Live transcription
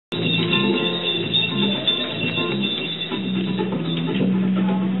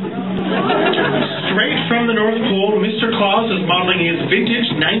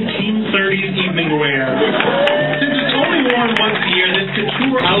1930s evening wear. Since it's only worn once a year, this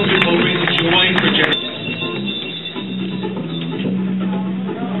couture outfit will bring joy for generations.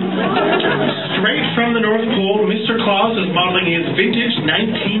 Straight from the North Pole, Mr. Claus is modeling his vintage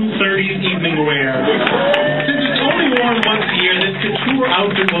 1930s evening wear. Since it's only worn once a year, this couture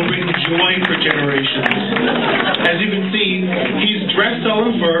outfit will bring joy for generations. As you can see, he's dressed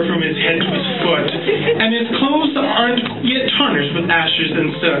all in fur from his head to his foot, and his clothes aren't yet tarnished with ashes and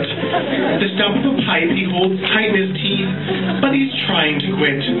soot. The stump of a pipe he holds tight in his teeth, but he's trying to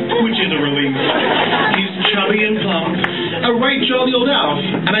quit, which is a relief. He's chubby and plump, a right jolly old elf,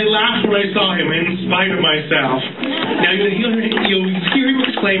 and I laughed when I saw him in spite of myself. Now you'll hear him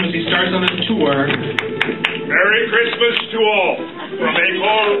exclaim as he starts on his tour, Merry Christmas to all, from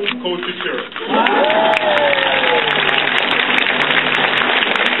École Couture.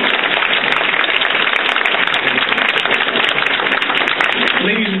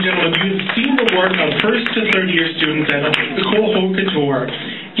 Ladies and gentlemen, you've seen the work of first to third year students at École Couture.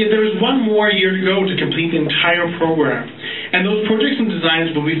 Yet there is one more year to go to complete the entire program, and those projects and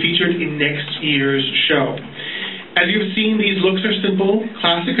designs will be featured in next year's show. As you've seen, these looks are simple,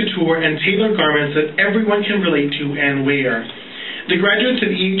 classic couture, and tailored garments that everyone can relate to and wear. The graduates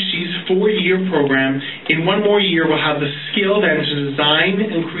of EHC's 4-year program in one more year will have the skill then to design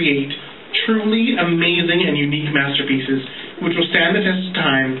and create truly amazing and unique masterpieces, which will stand the test of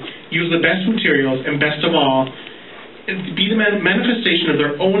time, use the best materials, and best of all, be the manifestation of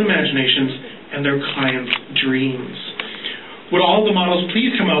their own imaginations and their clients' dreams. Would all the models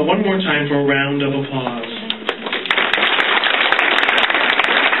please come out one more time for a round of applause?